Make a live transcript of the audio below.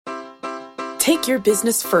Take your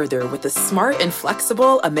business further with the smart and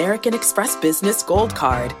flexible American Express Business Gold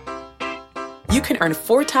Card. You can earn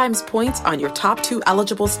 4 times points on your top 2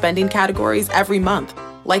 eligible spending categories every month,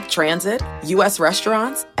 like transit, U.S.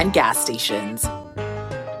 restaurants, and gas stations.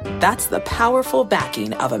 That's the powerful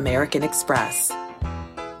backing of American Express.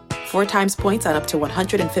 4 times points on up to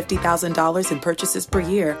 $150,000 in purchases per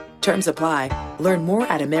year. Terms apply. Learn more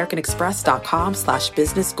at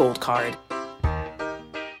americanexpress.com/businessgoldcard.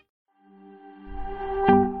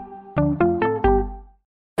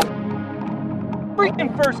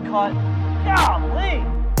 Freaking first cut. Golly.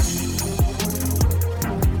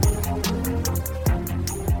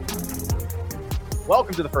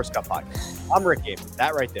 Welcome to the First Cut Podcast. I'm Rick Gable.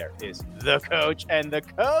 That right there is the coach. And the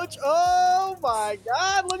coach, oh my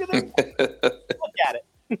God, look at this. Look at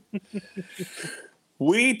it.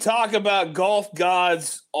 We talk about golf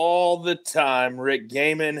gods all the time, Rick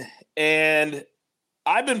Gaiman, and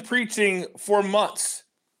I've been preaching for months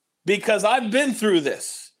because I've been through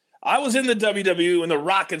this. I was in the WWE when The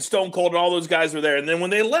Rock and Stone Cold and all those guys were there, and then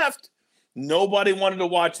when they left, nobody wanted to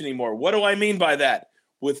watch anymore. What do I mean by that?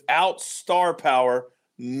 Without star power,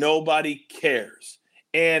 nobody cares.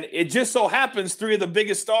 And it just so happens 3 of the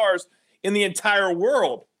biggest stars in the entire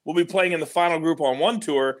world will be playing in the final group on one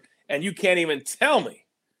tour, and you can't even tell me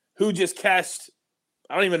who just cashed,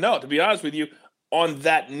 I don't even know, to be honest with you, on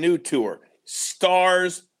that new tour.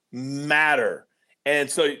 Stars matter.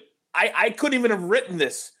 And so I couldn't even have written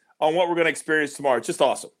this on what we're going to experience tomorrow. It's just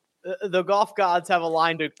awesome. The golf gods have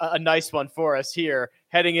aligned a nice one for us here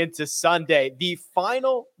heading into Sunday. The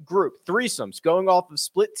final group, threesomes, going off of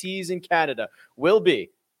split tees in Canada, will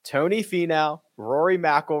be Tony Finau, Rory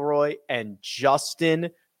McIlroy, and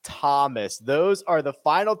Justin Thomas. Those are the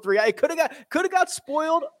final 3. I could have got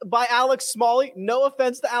spoiled by Alex Smalley. No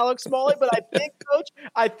offense to Alex Smalley, but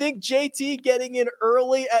I think JT getting in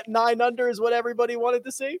early at 9 under is what everybody wanted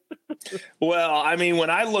to see. Well, I mean, when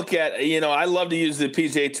I look at, I love to use the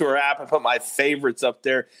PGA Tour app and put my favorites up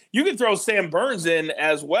there. You can throw Sam Burns in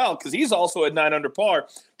as well because he's also at 9 under par.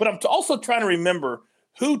 But I'm also trying to remember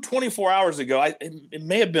who 24 hours ago, it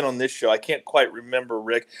may have been on this show. I can't quite remember,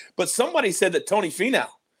 Rick. But somebody said that Tony Finau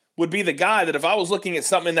would be the guy that if I was looking at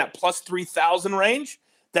something in that plus 3,000 range,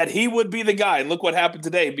 that he would be the guy. And look what happened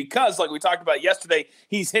today. Because like we talked about yesterday,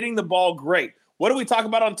 he's hitting the ball great. What did we talk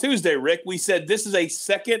about on Tuesday, Rick? We said this is a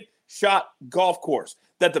second shot golf course,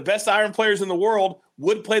 that the best iron players in the world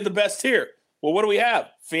would play the best here. Well, what do we have?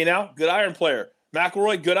 Finau, good iron player.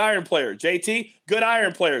 McIlroy, good iron player. JT, good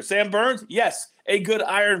iron player. Sam Burns, yes, a good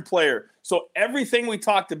iron player. So everything we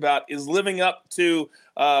talked about is living up to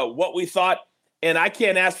what we thought. And I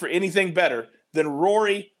can't ask for anything better than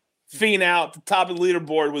Rory Finau at the top of the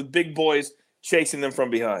leaderboard with big boys chasing them from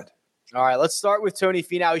behind. All right, let's start with Tony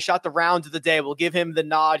Finau. He shot the round of the day. We'll give him the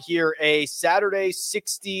nod here. A Saturday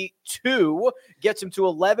 62 gets him to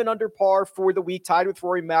 11 under par for the week, tied with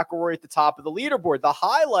Rory McIlroy at the top of the leaderboard. The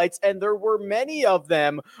highlights, and there were many of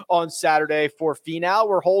them on Saturday for Finau,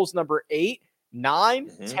 were holes number 8, 9,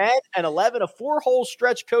 10, and 11, a 4-hole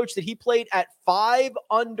stretch, coach, that he played at 5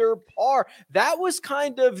 under par. That was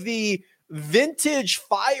kind of the vintage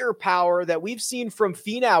firepower that we've seen from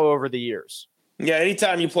Finau over the years. Yeah,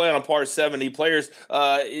 anytime you play on a par 70, players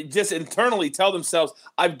just internally tell themselves,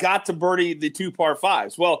 I've got to birdie the 2 par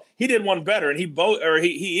 5s. Well, he did one better, and he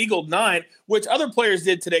eagled 9, which other players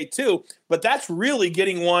did today too, but that's really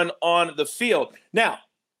getting one on the field. Now,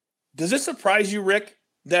 does this surprise you, Rick,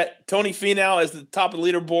 that Tony Finau is the top of the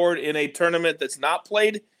leaderboard in a tournament that's not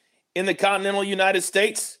played in the continental United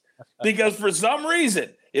States? Because for some reason,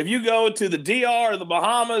 if you go to the DR or the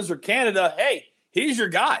Bahamas or Canada, hey, he's your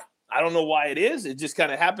guy. I don't know why it is. It just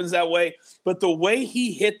kind of happens that way. But the way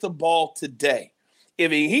he hit the ball today,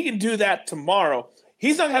 if he can do that tomorrow,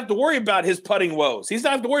 he's not going to have to worry about his putting woes. He's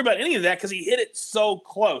not going to have to worry about any of that because he hit it so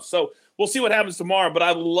close. So we'll see what happens tomorrow. But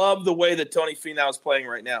I love the way that Tony Finau is playing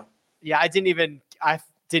right now. Yeah, I didn't even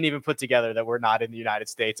put together that we're not in the United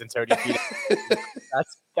States and Tony Finau.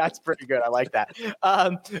 That's pretty good. I like that.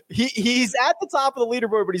 He's at the top of the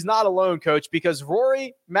leaderboard, but he's not alone, coach, because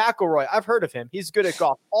Rory McIlroy, I've heard of him. He's good at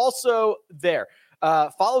golf. Also there.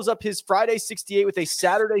 Follows up his Friday 68 with a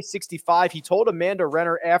Saturday 65. He told Amanda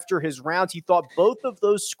Renner after his round he thought both of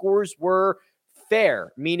those scores were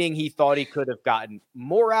fair, meaning he thought he could have gotten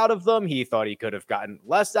more out of them. He thought he could have gotten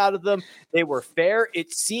less out of them. They were fair.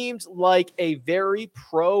 It seemed like a very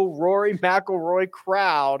pro Rory McIlroy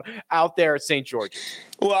crowd out there at St. George's.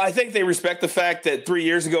 Well, I think they respect the fact that 3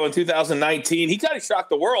 years ago in 2019, he kind of shocked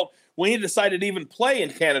the world when he decided to even play in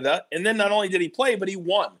Canada. And then not only did he play, but he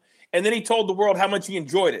won. And then he told the world how much he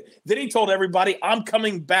enjoyed it. Then he told everybody, I'm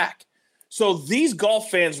coming back. So these golf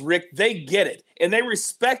fans, Rick, they get it. And they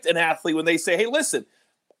respect an athlete when they say, hey, listen,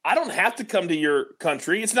 I don't have to come to your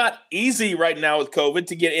country. It's not easy right now with COVID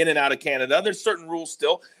to get in and out of Canada. There's certain rules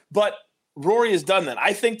still. But Rory has done that.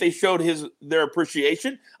 I think they showed their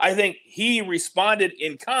appreciation. I think he responded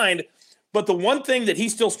in kind. But the one thing that he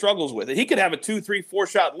still struggles with, and he could have a 2, 3, 4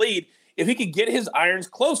 shot lead if he could get his irons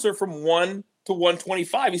closer from 1 to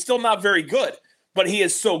 125. He's still not very good, but he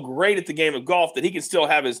is so great at the game of golf that he can still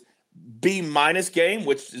have his B- game,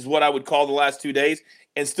 which is what I would call the last 2 days,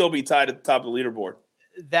 and still be tied at the top of the leaderboard.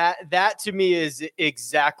 That to me is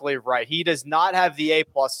exactly right. He does not have the A+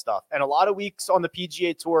 stuff. And a lot of weeks on the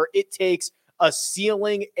PGA Tour, it takes a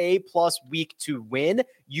ceiling A+ week to win.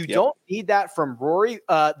 You don't need that from Rory.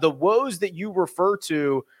 The woes that you refer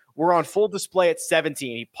to were on full display at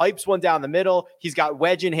 17. He pipes one down the middle. He's got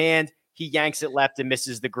wedge in hand. He yanks it left and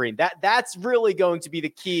misses the green. That's really going to be the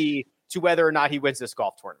key to whether or not he wins this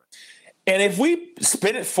golf tournament. And if we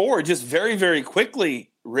spin it forward just very, very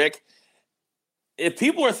quickly, Rick, if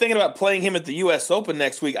people are thinking about playing him at the U.S. Open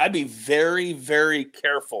next week, I'd be very, very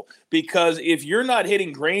careful, because if you're not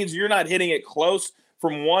hitting greens, you're not hitting it close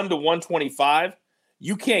from 1 to 125,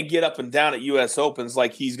 you can't get up and down at U.S. Opens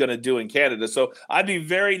like he's going to do in Canada. So I'd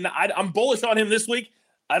be I'm bullish on him this week.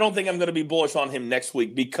 I don't think I'm going to be bullish on him next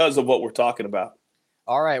week because of what we're talking about.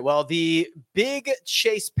 All right. Well, the big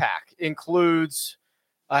chase pack includes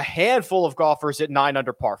a handful of golfers at 9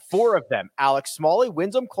 under par. 4 of them: Alex Smalley,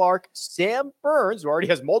 Wyndham Clark, Sam Burns, who already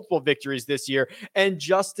has multiple victories this year, and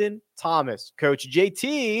Justin Thomas. Coach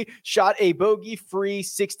JT shot a bogey-free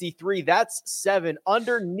 63. That's 7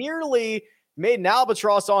 under, nearly made an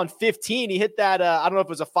albatross on 15. He hit that, I don't know if it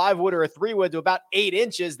was a 5-wood or a 3-wood, to about 8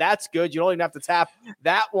 inches. That's good. You don't even have to tap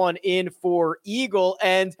that one in for eagle.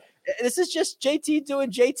 And this is just JT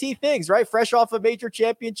doing JT things, right? Fresh off a major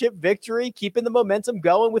championship victory, keeping the momentum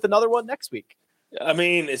going with another one next week. I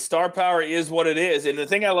mean, star power is what it is. And the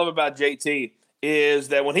thing I love about JT is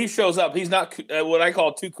that when he shows up, he's not what I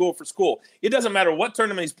call too cool for school. It doesn't matter what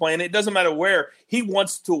tournament he's playing. It doesn't matter where. He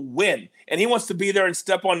wants to win, and he wants to be there and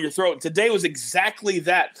step on your throat. Today was exactly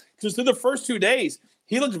that, because through the first 2 days,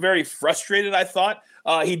 he looked very frustrated, I thought.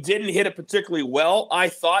 He didn't hit it particularly well, I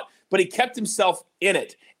thought, but he kept himself in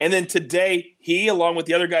it. And then today, he, along with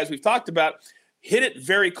the other guys we've talked about, hit it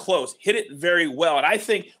very close, hit it very well. And I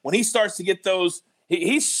think when he starts to get those,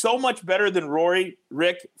 he's so much better than Rory,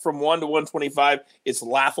 Rick, from 1 to 125. It's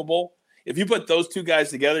laughable. If you put those 2 guys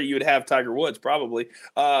together, you would have Tiger Woods probably.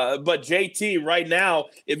 But JT right now,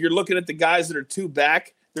 if you're looking at the guys that are 2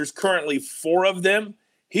 back, there's currently 4 of them.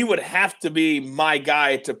 He would have to be my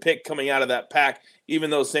guy to pick coming out of that pack, even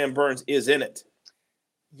though Sam Burns is in it.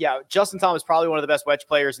 Yeah, Justin Thomas, probably one of the best wedge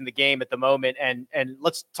players in the game at the moment. And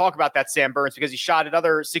let's talk about that Sam Burns, because he shot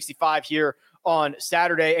another 65 here on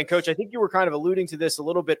Saturday. And Coach, I think you were kind of alluding to this a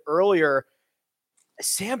little bit earlier.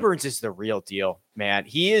 Sam Burns is the real deal, man.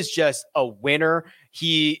 He is just a winner.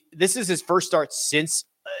 This is his first start since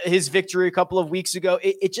his victory a couple of weeks ago.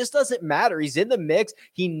 It just doesn't matter. He's in the mix.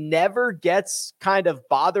 He never gets kind of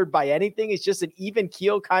bothered by anything. He's just an even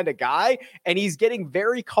keel kind of guy, and he's getting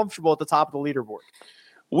very comfortable at the top of the leaderboard.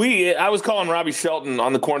 I was calling Robbie Shelton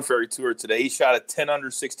on the Korn Ferry Tour today. He shot a 10 under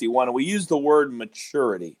 61, and we used the word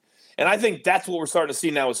maturity. And I think that's what we're starting to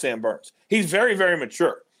see now with Sam Burns. He's very, very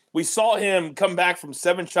mature. We saw him come back from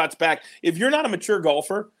 7 shots back. If you're not a mature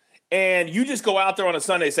golfer and you just go out there on a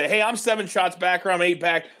Sunday and say, hey, I'm 7 shots back or I'm 8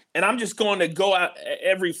 back, and I'm just going to go out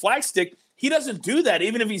every flag stick, he doesn't do that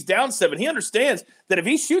even if he's down 7. He understands that if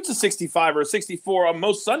he shoots a 65 or a 64 on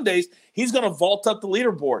most Sundays, he's going to vault up the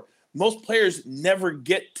leaderboard. Most players never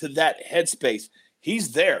get to that headspace.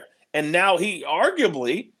 He's there. And now he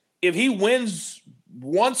arguably, if he wins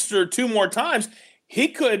once or 2 more times, he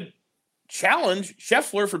could challenge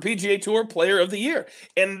Scheffler for PGA Tour Player of the Year.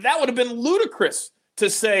 And that would have been ludicrous to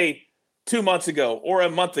say 2 months ago or a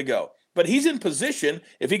month ago. But he's in position,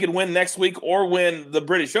 if he could win next week or win the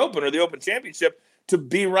British Open or the Open Championship, to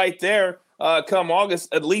be right there come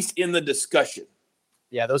August, at least in the discussion.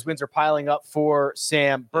 Yeah, those wins are piling up for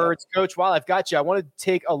Sam Burns. Yeah. Coach, while I've got you, I want to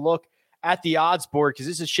take a look at the odds board, because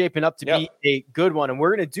this is shaping up to be a good one, and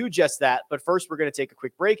we're going to do just that. But first, we're going to take a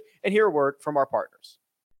quick break and hear a word from our partners.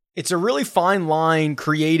 It's a really fine line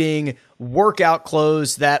creating workout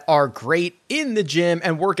clothes that are great in the gym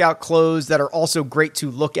and workout clothes that are also great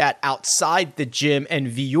to look at outside the gym. And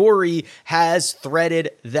Vuori has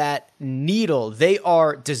threaded that needle. They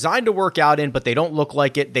are designed to work out in, but they don't look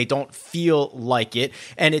like it. They don't feel like it.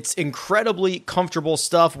 And it's incredibly comfortable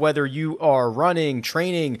stuff, whether you are running,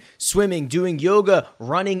 training, swimming, doing yoga,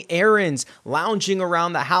 running errands, lounging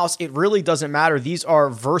around the house. It really doesn't matter. These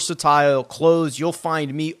are versatile clothes. You'll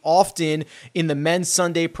find me often in the men's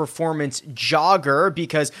Sunday performance jogger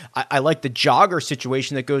because I like the jogger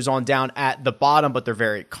situation that goes on down at the bottom, but they're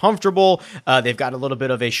very comfortable. They've got a little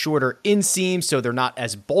bit of a shorter inseam, so they're not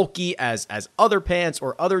as bulky as other pants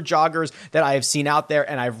or other joggers that I have seen out there,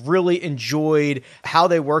 and I've really enjoyed how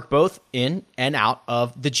they work both in and out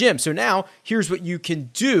of the gym. So now here's what you can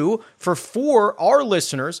do for our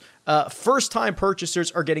listeners. First-time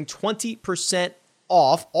purchasers are getting 20%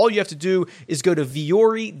 off. All you have to do is go to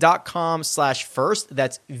vuori.com/first.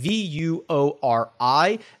 That's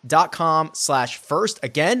VUORI.com/first.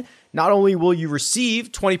 Again, not only will you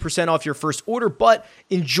receive 20% off your first order, but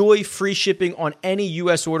enjoy free shipping on any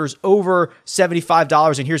U.S. orders over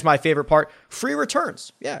 $75. And here's my favorite part, free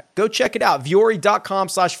returns. Yeah, go check it out.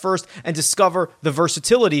 vuori.com/first and discover the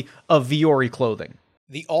versatility of Vuori clothing.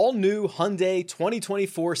 The all-new Hyundai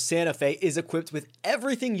 2024 Santa Fe is equipped with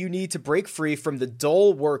everything you need to break free from the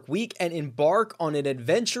dull work week and embark on an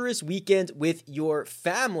adventurous weekend with your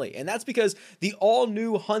family. And that's because the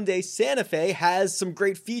all-new Hyundai Santa Fe has some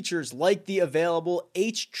great features like the available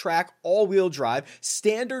H-Track all-wheel drive,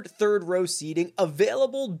 standard third-row seating,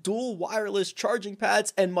 available dual wireless charging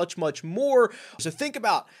pads, and much, much more. So think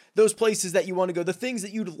about those places that you want to go, the things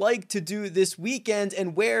that you'd like to do this weekend,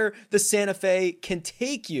 and where the Santa Fe can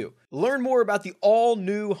take you. Learn more about the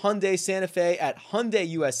all-new Hyundai Santa Fe at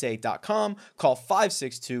HyundaiUSA.com. Call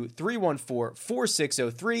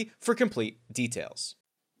 562-314-4603 for complete details.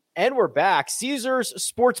 And we're back. Caesars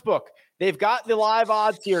Sportsbook. They've got the live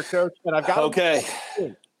odds here, Coach, and I've got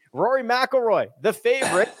Rory McIlroy, the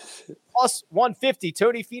favorite, plus 150.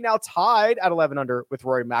 Tony Finau tied at 11 under with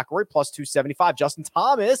Rory McIlroy, plus 275. Justin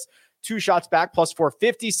Thomas, 2 shots back, plus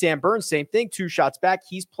 450. Sam Burns, same thing, 2 shots back.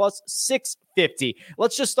 He's plus 650.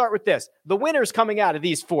 Let's just start with this. The winner's coming out of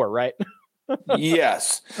these 4, right?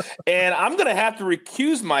 Yes. And I'm going to have to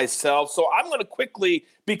recuse myself. So I'm going to quickly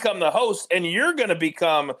become the host, and you're going to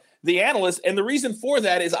become the analyst. And the reason for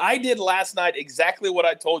that is I did last night exactly what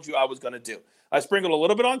I told you I was going to do. I sprinkled a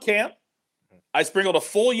little bit on Cam. I sprinkled a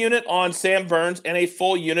full unit on Sam Burns and a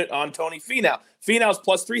full unit on Tony Finau. Finau's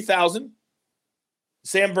plus 3,000.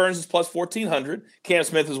 Sam Burns is plus 1,400. Cam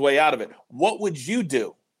Smith is way out of it. What would you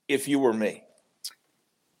do if you were me?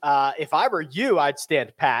 If I were you, I'd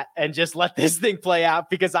stand pat and just let this thing play out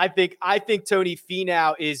because I think Tony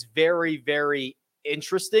Finau is very, very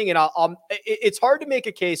interesting. And it's hard to make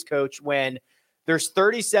a case, Coach, when there's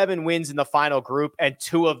 37 wins in the final group and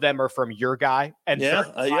 2 of them are from your guy and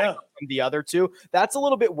from the other 2. That's a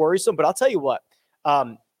little bit worrisome, but I'll tell you what,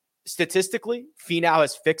 statistically, Finau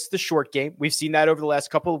has fixed the short game. We've seen that over the last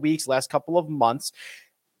couple of weeks, last couple of months.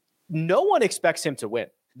 No one expects him to win.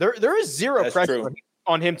 There is zero pressure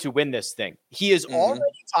on him to win this thing. He is already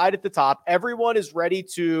tied at the top. Everyone is ready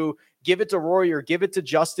to give it to Rory or give it to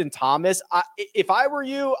Justin Thomas. If I were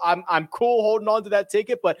you, I'm cool holding on to that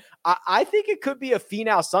ticket, but I think it could be a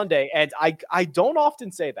Finau Sunday, and I don't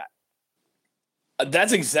often say that.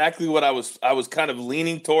 That's exactly what I was kind of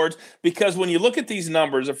leaning towards, because when you look at these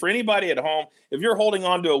numbers, and for anybody at home, if you're holding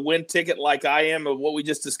on to a win ticket like I am of what we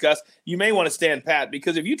just discussed, you may want to stand pat,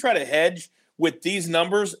 because if you try to hedge with these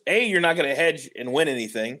numbers, A, you're not going to hedge and win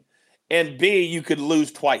anything, and B, you could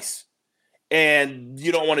lose twice. And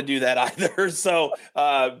you don't want to do that either. So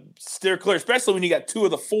steer clear, especially when you got 2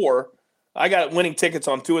 of the 4. I got winning tickets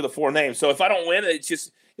on 2 of the 4 names. So if I don't win,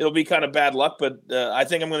 it'll be kind of bad luck. But I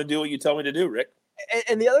think I'm going to do what you tell me to do, Rick.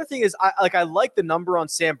 And the other thing is, I like the number on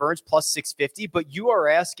Sam Burns plus 650, but you are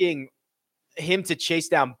asking him to chase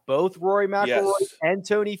down both Rory McIlroy and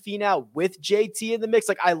Tony Finau with JT in the mix.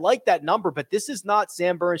 Like, I like that number, but this is not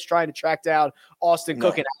Sam Burns trying to track down Austin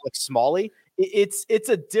Cook and Alex Smalley. It's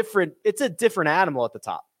a different animal at the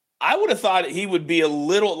top. I would have thought he would be a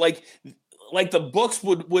little like the books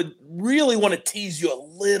would really want to tease you a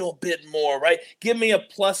little bit more, right? Give me a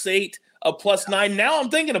 +8, a +9. Now I'm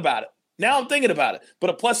thinking about it. But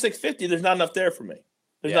a plus 650, there's not enough there for me.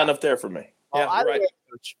 Not enough there for me. Yeah, right.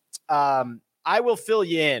 Coach, I will fill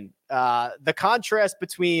you in. The contrast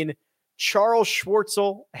between Charles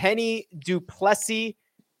Schwartzel, Henny Duplessis,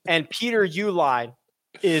 and Peter Uihlein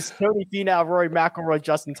is Tony Finau, Rory McIlroy,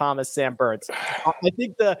 Justin Thomas, Sam Burns. I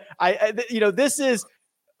think this is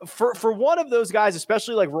for one of those guys,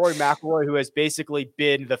 especially like Rory McIlroy, who has basically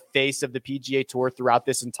been the face of the PGA Tour throughout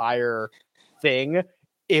this entire thing,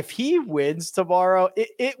 if he wins tomorrow,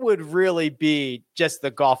 it would really be just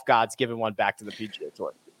the golf gods giving one back to the PGA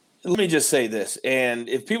Tour. Let me just say this, and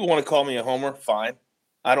if people want to call me a homer, fine.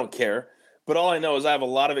 I don't care. But all I know is I have a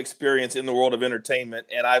lot of experience in the world of entertainment,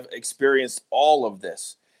 and I've experienced all of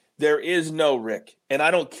this. There is no Rick, and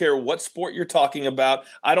I don't care what sport you're talking about.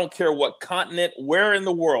 I don't care what continent, where in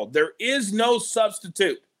the world. There is no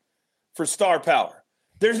substitute for star power.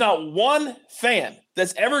 There's not one fan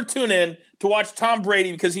that's ever tuned in to watch Tom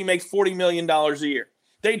Brady because he makes $40 million a year.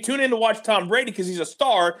 They tune in to watch Tom Brady because he's a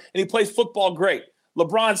star and he plays football great.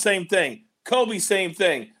 LeBron, same thing. Kobe, same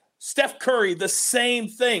thing. Steph Curry, the same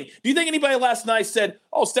thing. Do you think anybody last night said,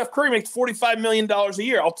 oh, Steph Curry makes $45 million a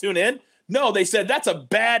year, I'll tune in? No, they said that's a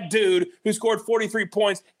bad dude who scored 43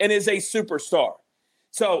 points and is a superstar.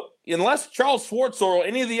 So unless Charles Schwartz or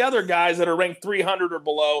any of the other guys that are ranked 300 or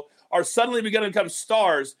below are suddenly going to become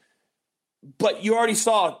stars, but you already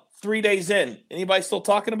saw 3 days in. Anybody still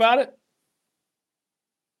talking about it?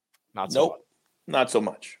 Not so much. Not so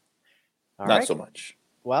much. All Not right. so much.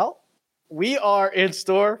 Well, we are in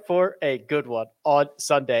store for a good one on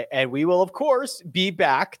Sunday, and we will, of course, be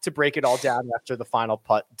back to break it all down after the final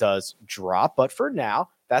putt does drop. But for now,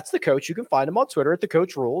 that's the coach. You can find him on Twitter at The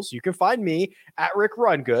Coach Rules. You can find me at Rick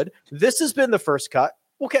Rungood. This has been The First Cut.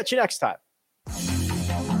 We'll catch you next time.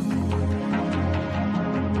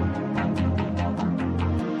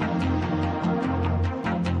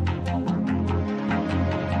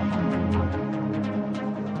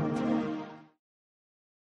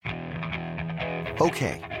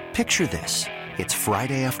 Okay, picture this. It's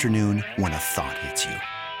Friday afternoon when a thought hits you.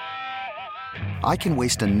 I can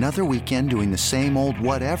waste another weekend doing the same old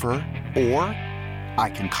whatever, or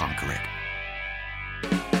I can conquer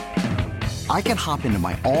it. I can hop into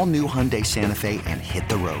my all-new Hyundai Santa Fe and hit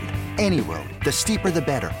the road. Any road. The steeper, the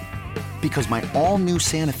better. Because my all-new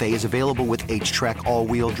Santa Fe is available with H-Track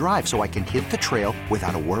all-wheel drive, so I can hit the trail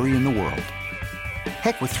without a worry in the world.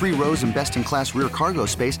 Heck, with 3 rows and best-in-class rear cargo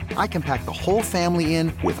space, I can pack the whole family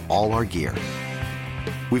in with all our gear.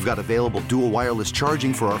 We've got available dual wireless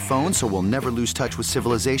charging for our phones, so we'll never lose touch with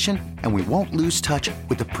civilization, and we won't lose touch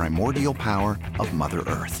with the primordial power of Mother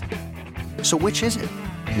Earth. So which is it?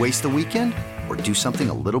 Waste the weekend or do something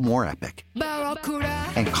a little more epic?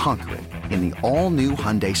 And conquer it in the all-new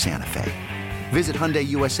Hyundai Santa Fe. Visit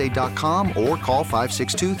HyundaiUSA.com or call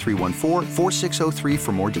 562-314-4603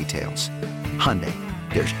 for more details. Hyundai,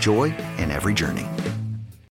 there's joy in every journey.